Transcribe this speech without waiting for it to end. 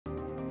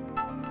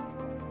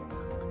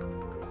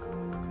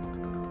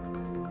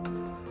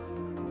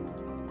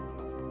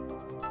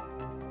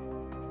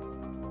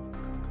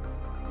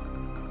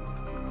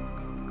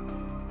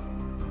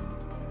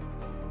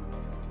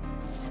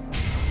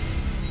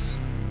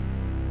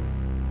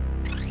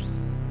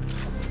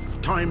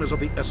Time is of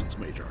the essence,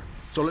 Major.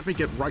 So let me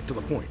get right to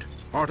the point.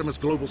 Artemis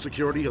Global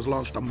Security has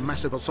launched a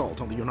massive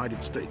assault on the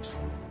United States.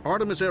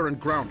 Artemis air and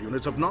ground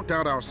units have knocked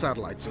out our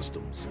satellite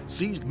systems,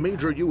 seized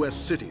major U.S.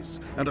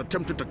 cities, and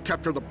attempted to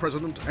capture the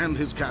president and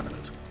his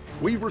cabinet.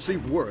 We've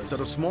received word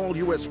that a small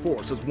U.S.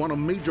 force has won a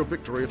major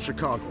victory at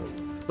Chicago,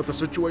 but the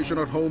situation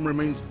at home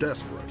remains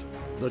desperate.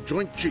 The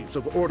Joint Chiefs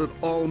have ordered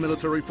all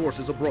military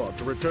forces abroad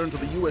to return to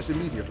the U.S.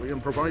 immediately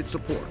and provide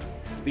support.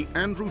 The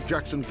Andrew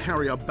Jackson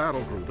Carrier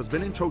Battle Group has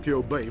been in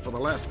Tokyo Bay for the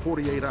last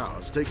 48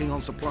 hours, taking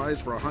on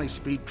supplies for a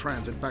high-speed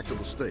transit back to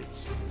the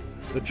States.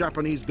 The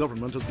Japanese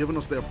government has given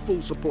us their full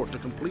support to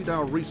complete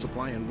our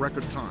resupply in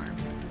record time,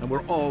 and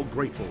we're all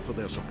grateful for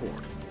their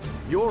support.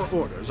 Your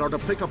orders are to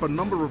pick up a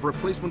number of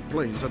replacement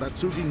planes at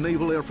Atsugi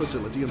Naval Air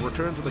Facility and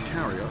return to the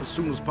carrier as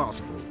soon as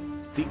possible.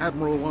 The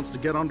Admiral wants to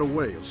get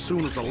underway as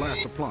soon as the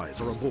last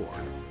supplies are aboard.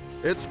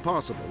 It's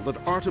possible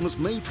that Artemis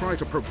may try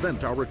to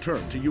prevent our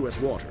return to U.S.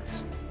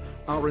 waters.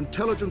 Our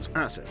intelligence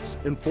assets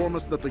inform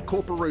us that the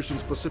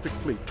corporation's Pacific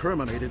Fleet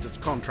terminated its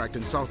contract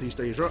in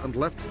Southeast Asia and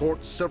left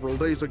port several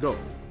days ago.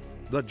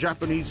 The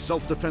Japanese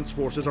self-defense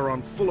forces are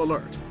on full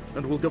alert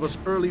and will give us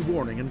early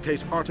warning in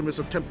case Artemis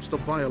attempts to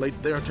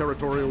violate their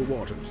territorial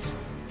waters.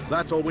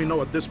 That's all we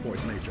know at this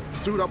point, Major.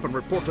 Suit up and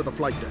report to the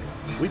flight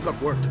deck. We've got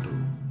work to do.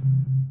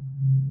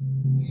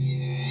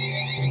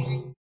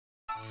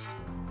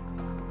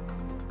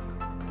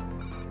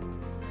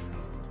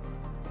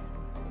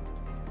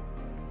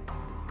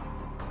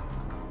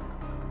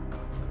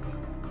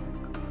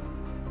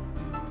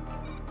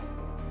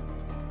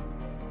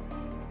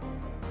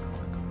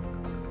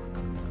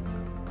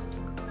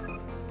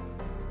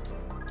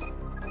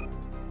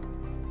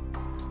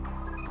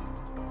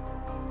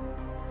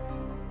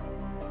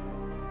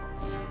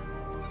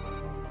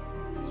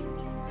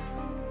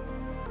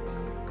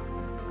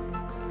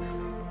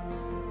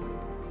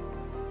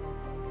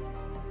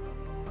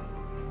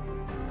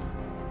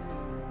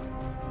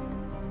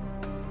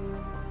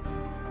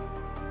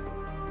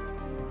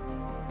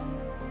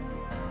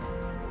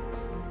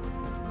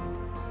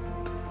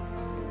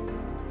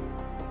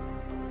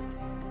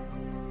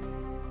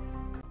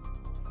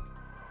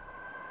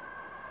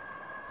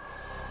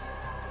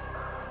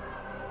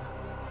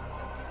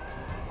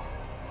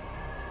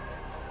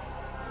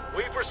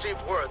 We've received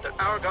word that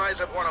our guys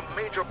have won a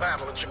major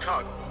battle in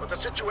Chicago, but the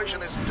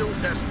situation is still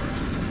desperate.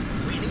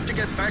 We need to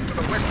get back to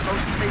the West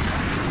Coast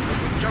ASAP, but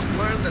we've just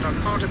learned that an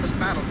Artemis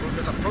battle group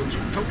is approaching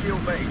Tokyo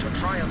Bay to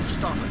try and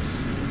stop us.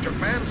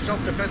 Japan's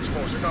self-defense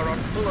forces are on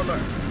full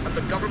alert, and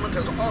the government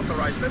has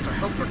authorized them to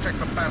help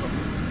protect the battle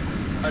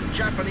group. A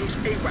Japanese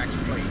HWAX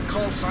plane,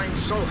 call sign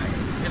Sohei,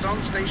 is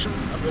on station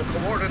and will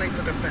coordinate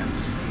the defense.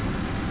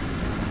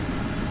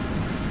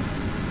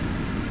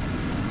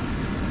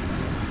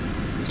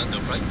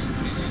 Right,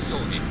 this is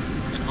Sohei.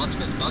 An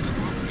Artemis battle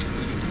group is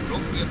moving to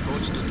block the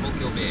approach to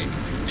Tokyo Bay,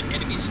 and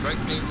enemy strike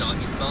planes are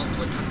inbound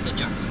to attack the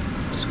Jackson.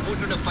 A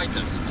squadron of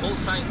fighters, call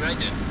sign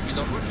Raiden, is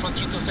en route from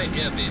Chitose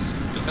Air Base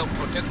to help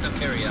protect the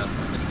carrier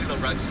and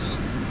will arrive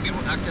soon. We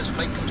will act as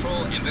flight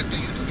control and vector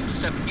you to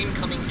intercept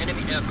incoming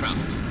enemy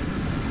aircraft.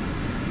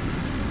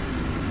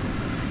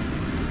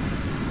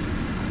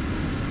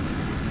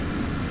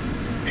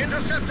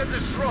 Intercept and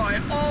destroy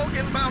all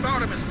inbound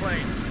Artemis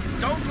planes.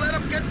 Don't let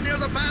them get near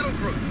the battle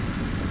group.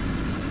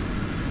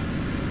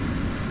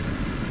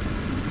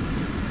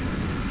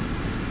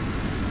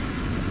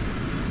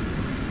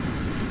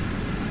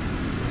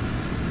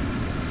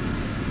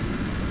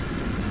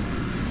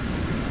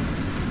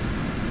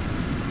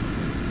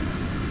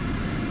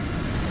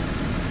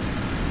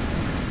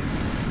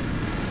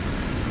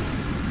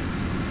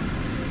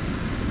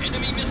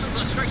 Enemy missiles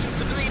are striking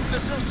civilian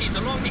facilities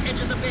along the edge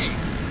of the bay.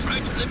 Try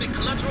to limit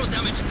collateral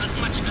damage as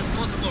much as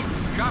possible.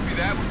 Copy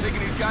that. We're taking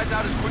these guys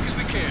out as quick as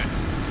we can.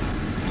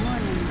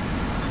 Warning.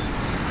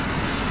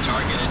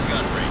 Target at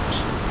gun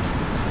range.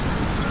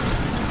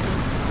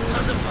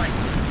 Thunder Flight,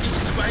 this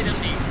is Raiden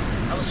Lee.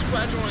 Our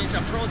squadron is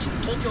approaching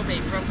Tokyo Bay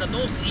from the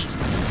northeast.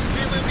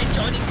 We will be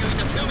joining you in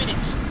a few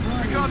minutes.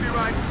 Copy,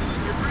 Raiden.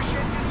 We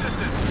appreciate the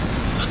assistance.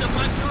 Thunder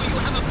Flight 2, you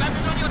have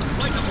abandoned on your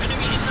deployment of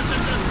enemy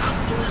interceptors out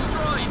to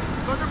destroy.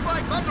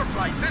 Thunder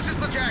Flight, this is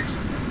the Jackson.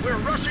 We're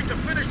rushing to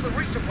finish the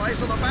resupply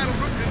so the battle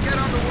group can get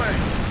underway.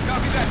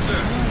 Copy that, sir.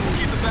 We'll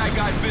keep the bad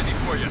guys busy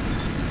for you.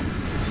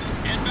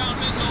 Inbound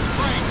missile,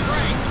 break.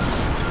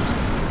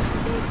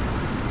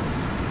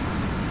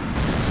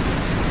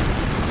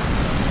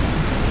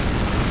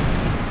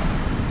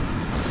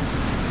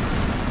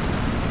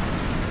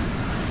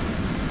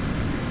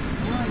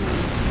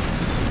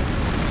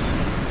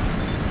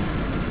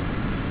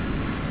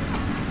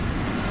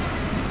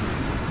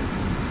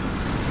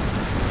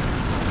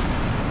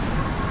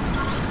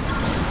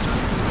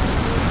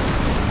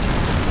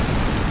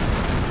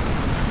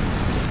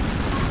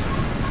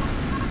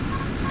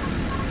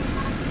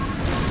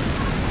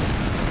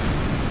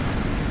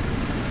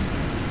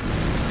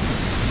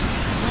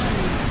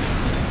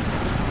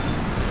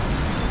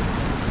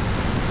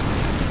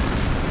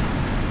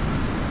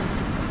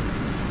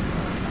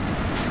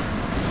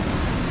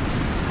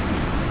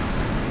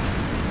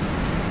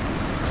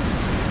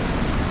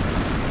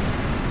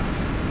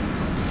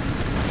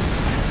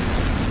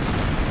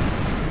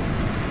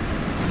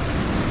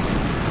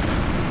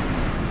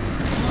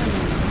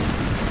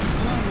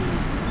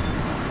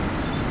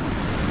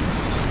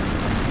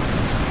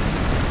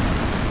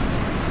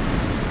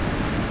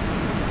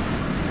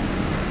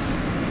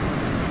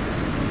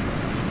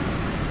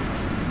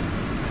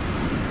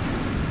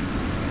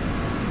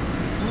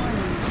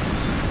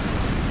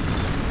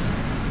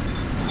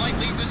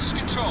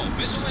 control.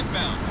 Missile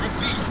inbound.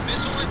 Repeat,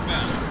 missile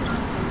inbound.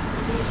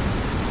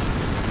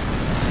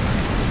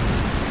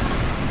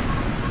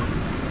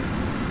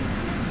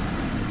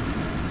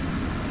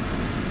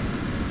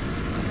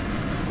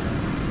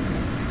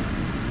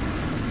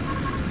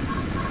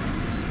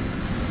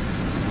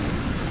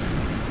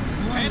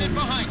 Headed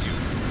behind you.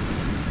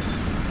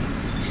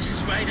 This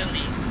is Ryder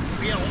Lee.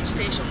 We are on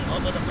station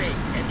over the bay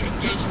and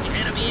engaging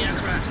enemy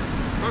aircraft.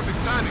 Perfect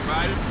timing,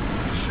 Ryder.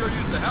 You sure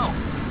used the help.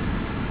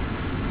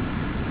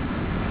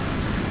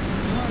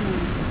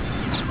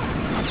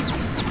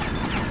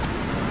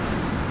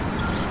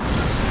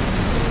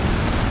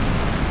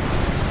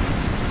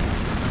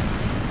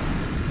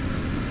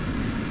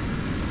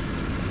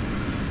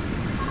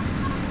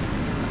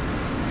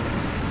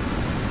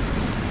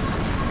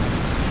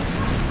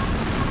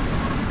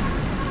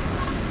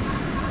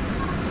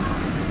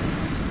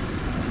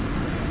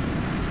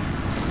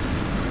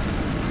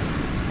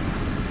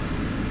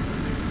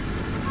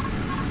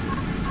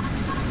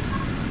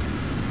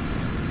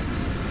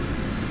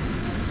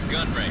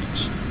 Gun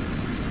range.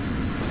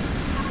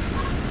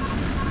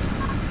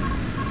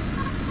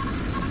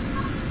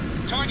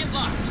 Target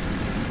locked.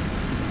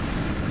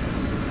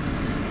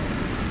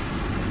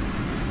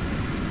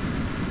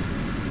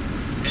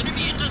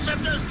 Enemy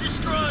interceptors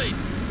destroyed.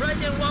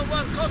 Ryder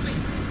 1-1 copy.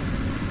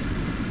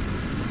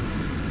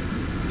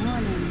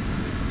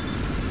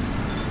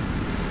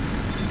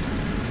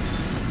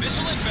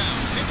 Missile inbound.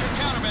 Hit your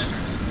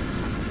countermeasures.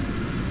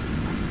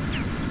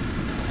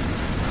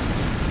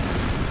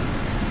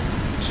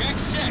 Check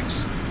 6.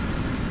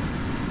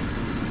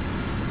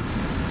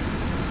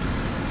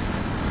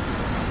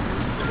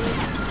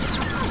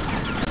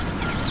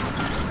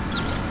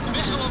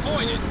 Missile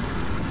avoided.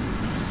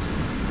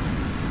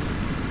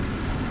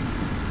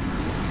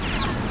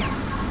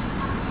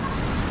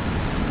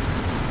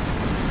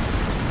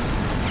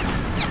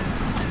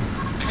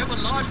 I have a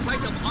large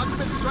flight of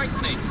Optimus strike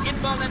planes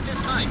inbound at this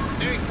time.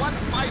 Bearing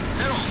 150.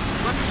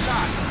 Lucky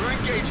shot. We're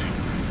engaging.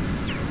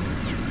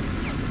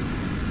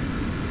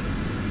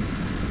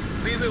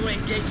 We will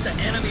engage the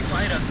enemy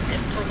fighter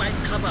and provide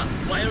cover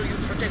while you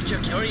protect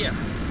your carrier.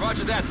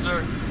 Roger that,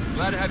 sir.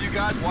 Glad to have you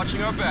guys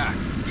watching our back.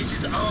 This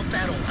is our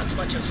battle as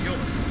much as yours.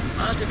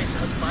 Artemis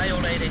has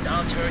violated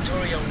our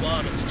territorial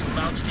waters to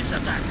launch this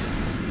attack.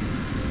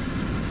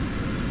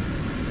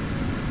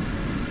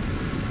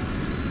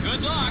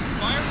 Good luck.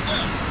 Fire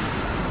well.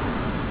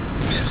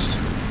 Missed.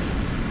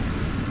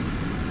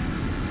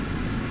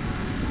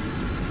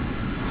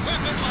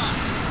 Weapon lock.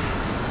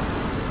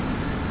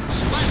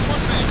 Splash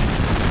one red.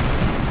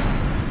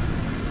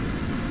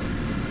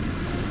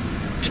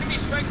 Enemy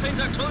strike planes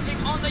are closing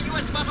on the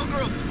U.S. battle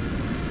group.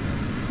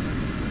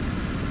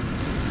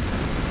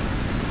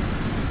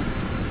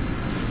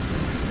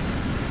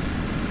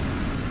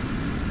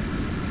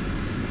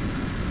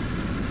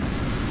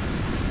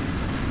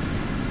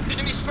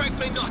 Enemy strike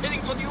planes are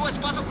heading for the U.S.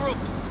 battle group.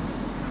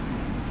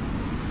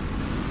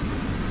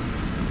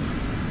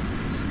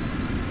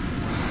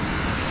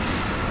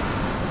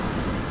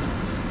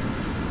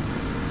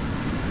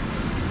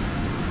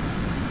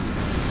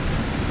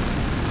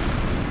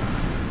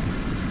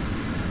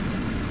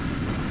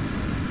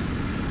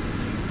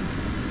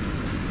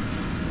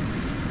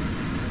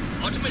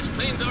 Optimus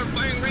planes are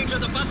firing range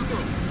of the battle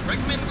group.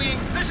 Recommend we...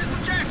 This is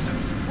the Jackson.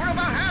 We're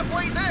about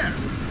halfway there.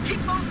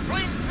 Keep those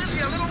planes busy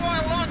a little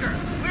while longer.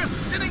 We're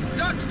sitting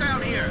ducks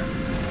down here.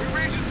 We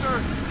read you,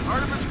 sir.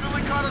 Artemis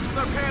really caught us with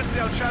our pants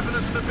down, trapping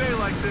us in the bay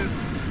like this.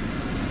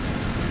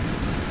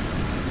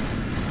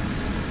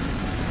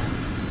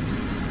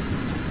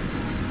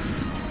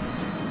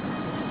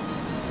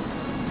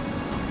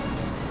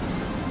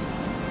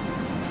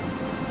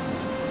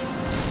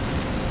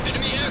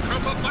 Enemy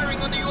aircraft are firing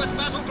on the U.S.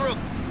 battle group.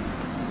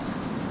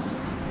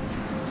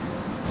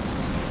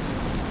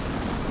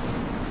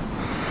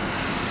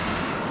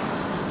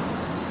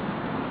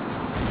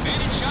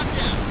 Bandit shot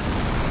down.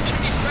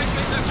 Enemy strike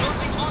planes are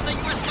closing on the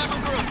U.S.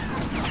 battle group.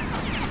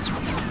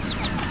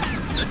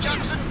 The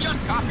Johnson just...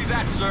 Copy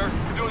that, sir.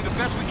 We're doing the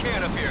best we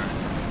can up here.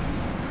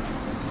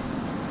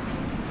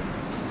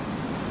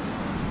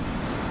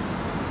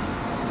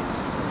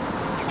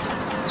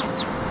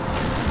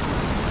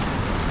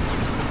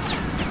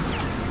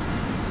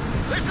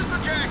 This is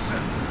the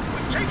Jackson.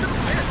 We've taken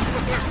hits,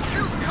 but we're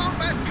still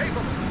combat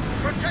capable.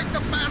 Protect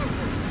the battle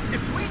group.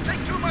 If we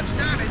take too much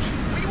damage,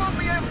 we won't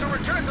be able to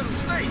return to the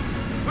state.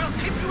 We'll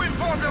keep you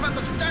informed about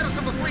the status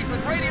of the fleet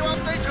with radio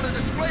updates and a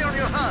display on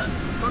your HUD.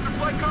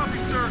 Thunderflight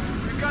copy, sir.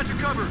 We've got you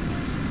covered.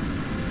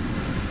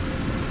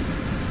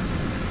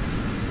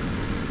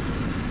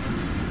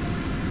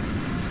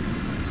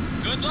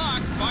 Good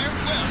luck. Fire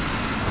well.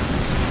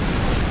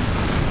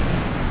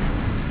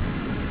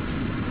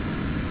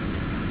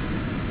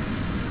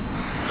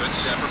 Good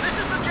separate. This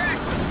is the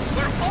Jackson.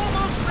 We're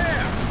almost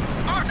there.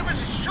 Artemis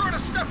is sure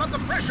to step up the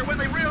pressure when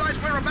they realize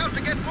we're about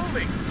to get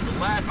moving. The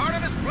last...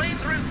 Artemis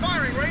planes are in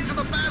firing range of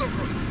the battle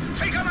group.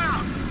 Take them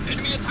out.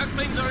 Enemy attack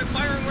planes are in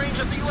firing range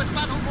of the U.S.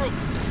 battle group.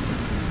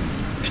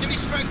 Enemy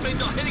strike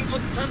planes are heading for...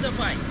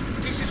 Thunderfight,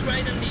 this is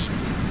Ryder Lee.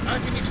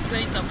 Artemis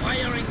planes are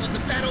firing on the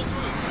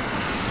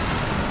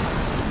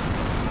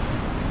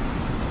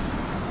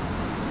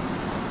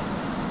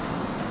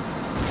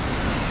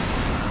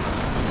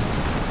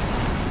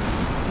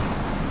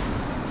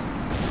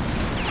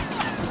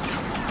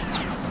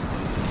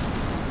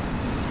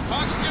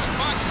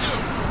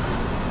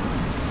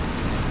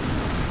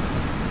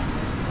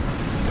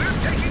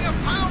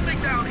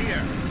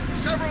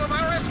Several of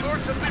our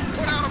escorts have been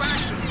put out of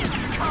action.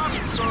 Copy,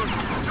 sir.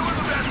 Doing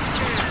the best we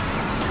can.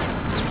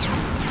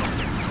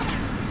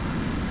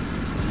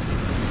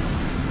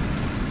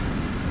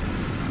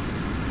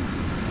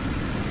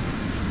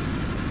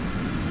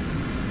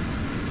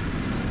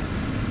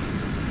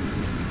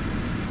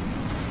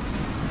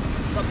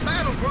 The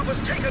battle group has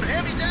taken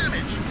heavy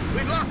damage.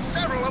 We've lost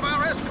several of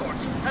our escorts,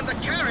 and the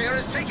carrier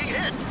is taking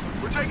hit.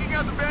 We're taking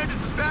out the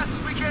bandits as fast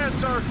as we can,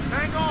 sir.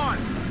 Hang on.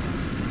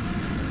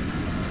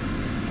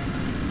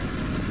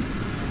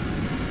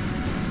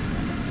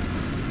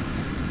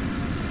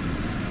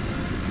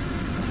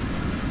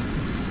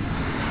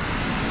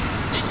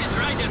 This is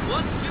Raiden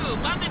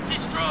 1-2, bandit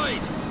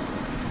destroyed!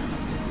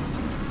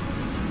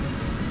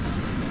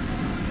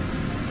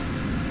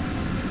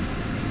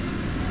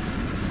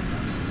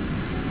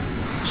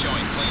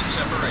 Showing clean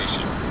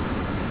separation.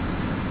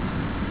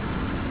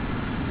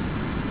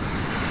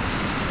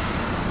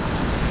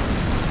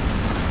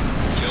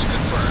 Kill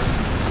confirmed.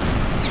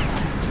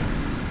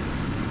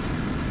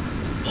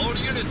 All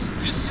units,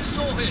 this is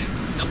Sohe.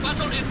 The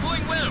battle is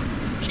going well.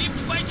 Keep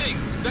fighting!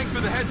 Thanks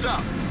for the heads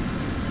up.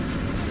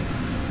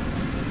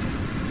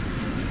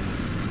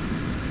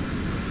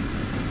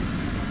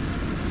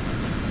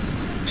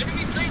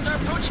 Enemy planes are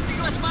approaching the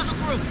U.S. battle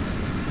group.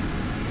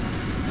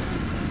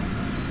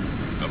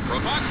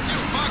 Fox 2,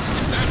 Fox,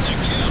 that's a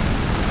kill.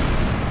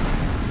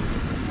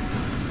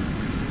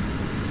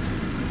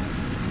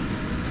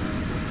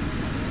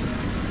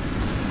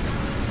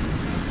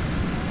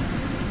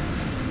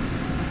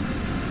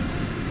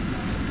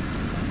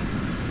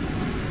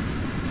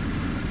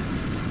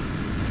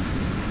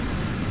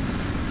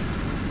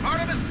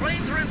 Artemis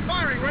planes are in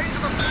firing range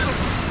of the battle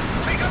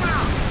group. Take them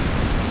out!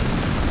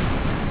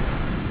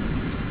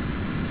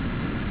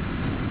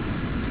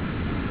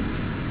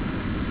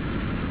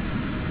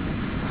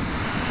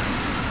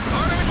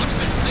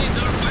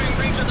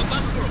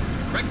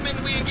 Recommend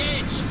we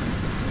engage.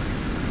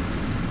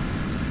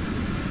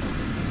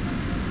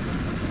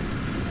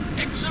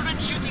 Excellent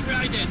shooting,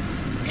 Raiden.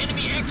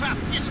 Enemy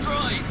aircraft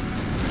destroyed.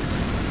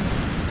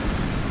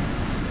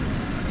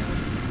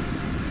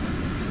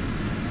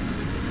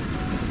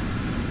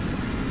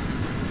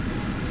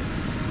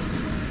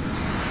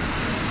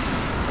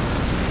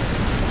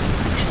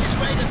 This is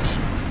Raiden Lee.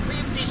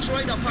 We've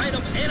destroyed a flight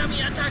of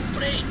enemy attack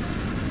plane.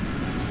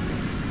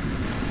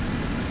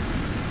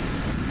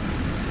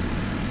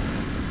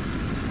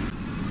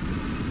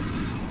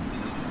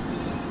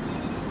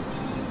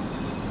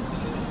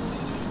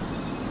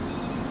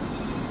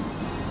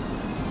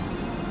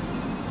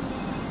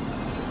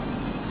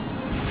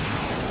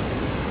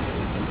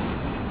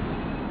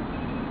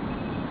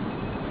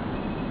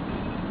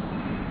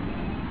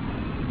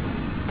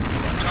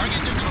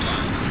 Target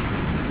neutralized.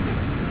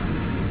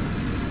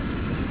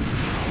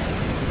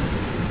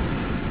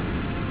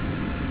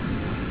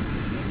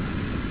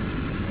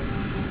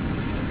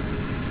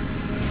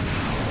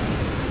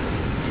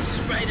 This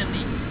is Raiden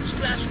Lee.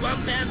 Slash one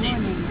bandit.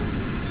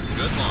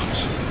 Good launch.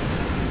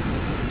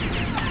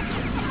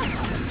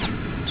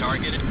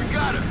 Targeted. We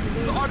got him.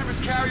 The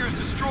Artemis carrier is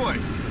destroyed.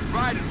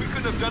 Raiden, we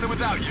couldn't have done it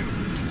without you.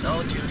 It's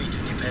our duty to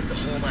defend the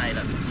home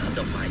island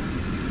under fight.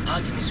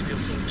 Artemis will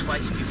think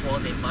twice before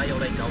they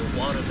violate our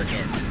waters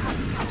again.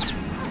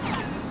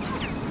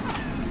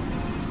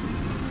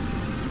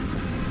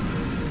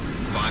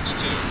 Fox 2.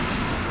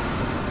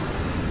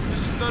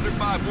 This is Thunder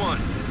 5-1.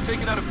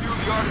 Taking out a few of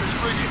the Artemis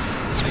frigates.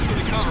 Take you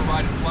to cover,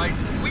 Raiden flight.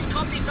 We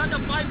copy Thunder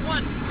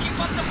 5-1. Keep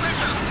up the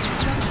pressure.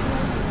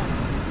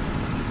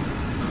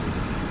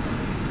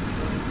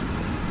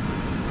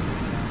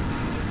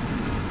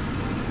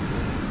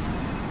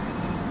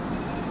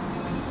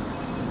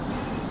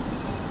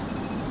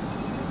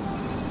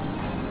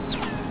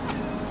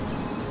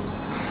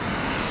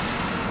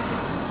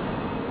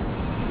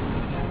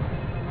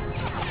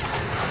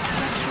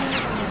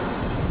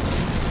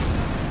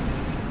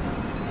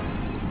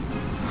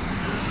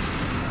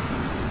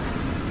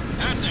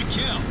 That's a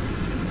kill.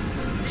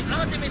 The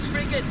Artemis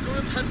frigate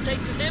group has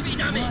taken heavy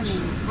damage.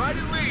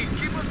 Raiden lead.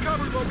 Keep us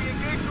covered while we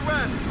engage the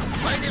rest.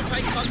 Raiden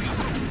fight copy.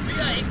 We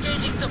are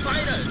engaging the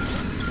fighters.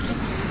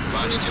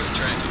 Fox 2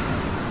 tracking.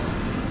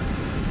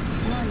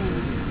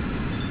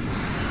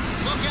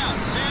 Look out,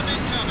 Sam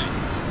incoming.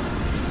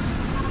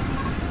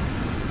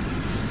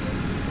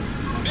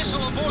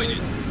 Missile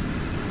avoided.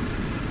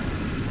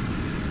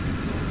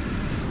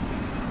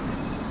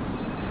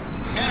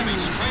 Enemy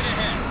straight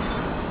ahead.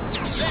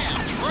 Sam,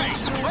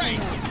 break.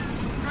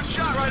 Good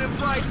shot, Raiden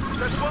flight.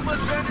 That's one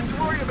less bandit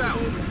to worry about.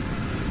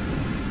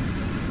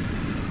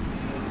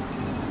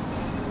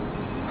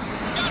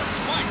 Got him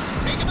twice.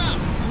 Take him out.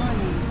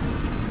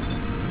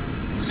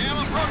 Sam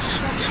approaching.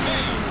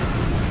 Evade.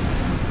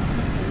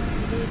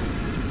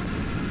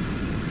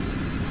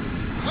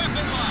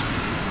 Weapon lock.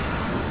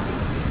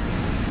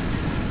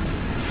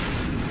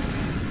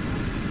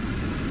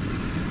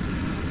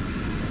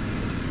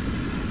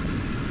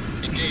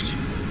 Engaging.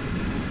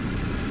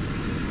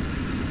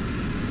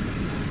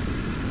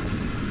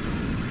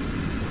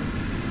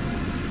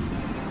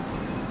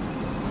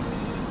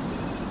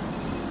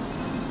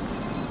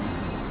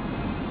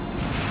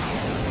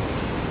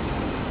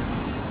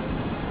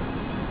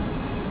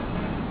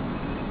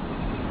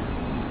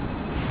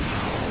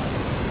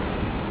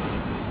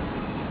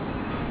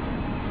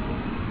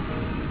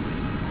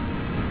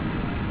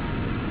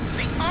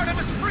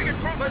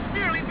 has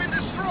nearly been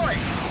destroyed!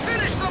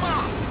 Finish them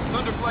off!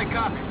 Thunderflight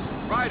copies.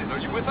 Raiden, are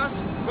you with us?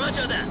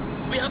 Roger that.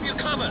 We have you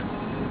covered.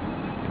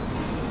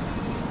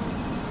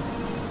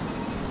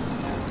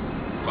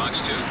 Fox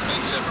 2,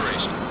 make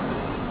separation.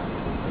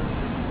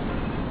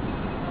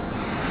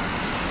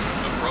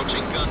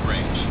 Approaching gun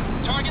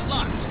range. Target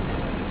locked.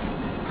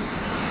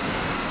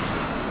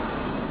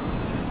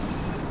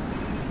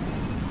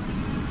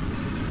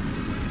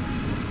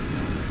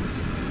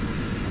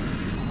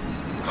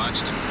 Fox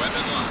 2,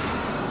 weapon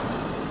locked.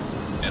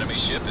 Enemy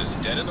ship is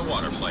dead in the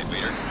water, flight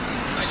leader.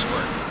 Nice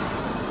work.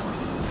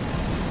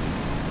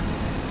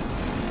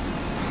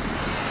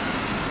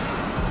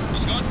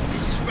 Who's gone?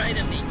 This is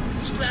Raiden Lee.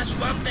 Scratch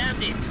one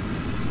bandit.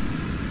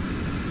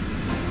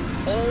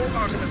 All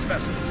Artemis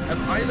vessels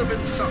have either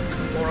been sunk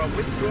or are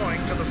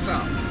withdrawing to the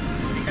south.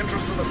 The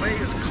entrance to the bay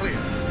is clear.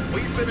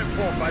 We've been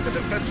informed by the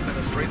Defense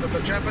Ministry that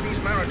the Japanese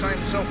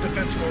Maritime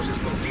Self-Defense Forces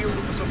will deal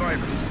with the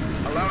survivors,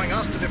 allowing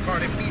us to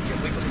depart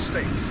immediately for the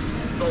States.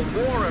 The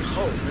war at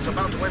home is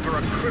about to enter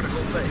a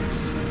critical phase.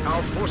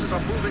 Our forces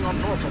are moving on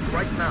Norfolk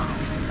right now,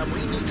 and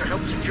we need to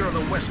help secure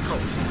the West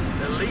Coast.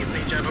 Believe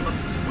me, gentlemen,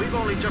 we've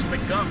only just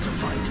begun to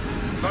fight.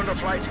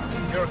 Thunderflight,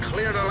 you're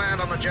clear to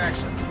land on the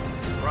Jackson.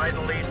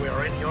 Raiden Lee, we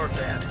are in your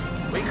debt.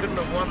 We couldn't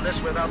have won this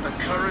without the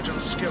courage and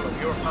skill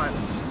of your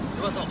pilots.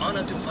 It was an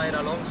honor to fight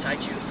alongside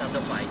you,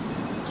 Thunderflight.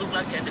 Good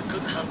luck and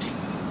good hunting.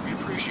 We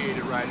appreciate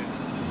it, Raiden.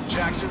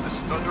 Jackson, this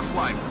is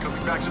Thunderflight. We're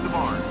coming back to the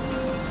barn.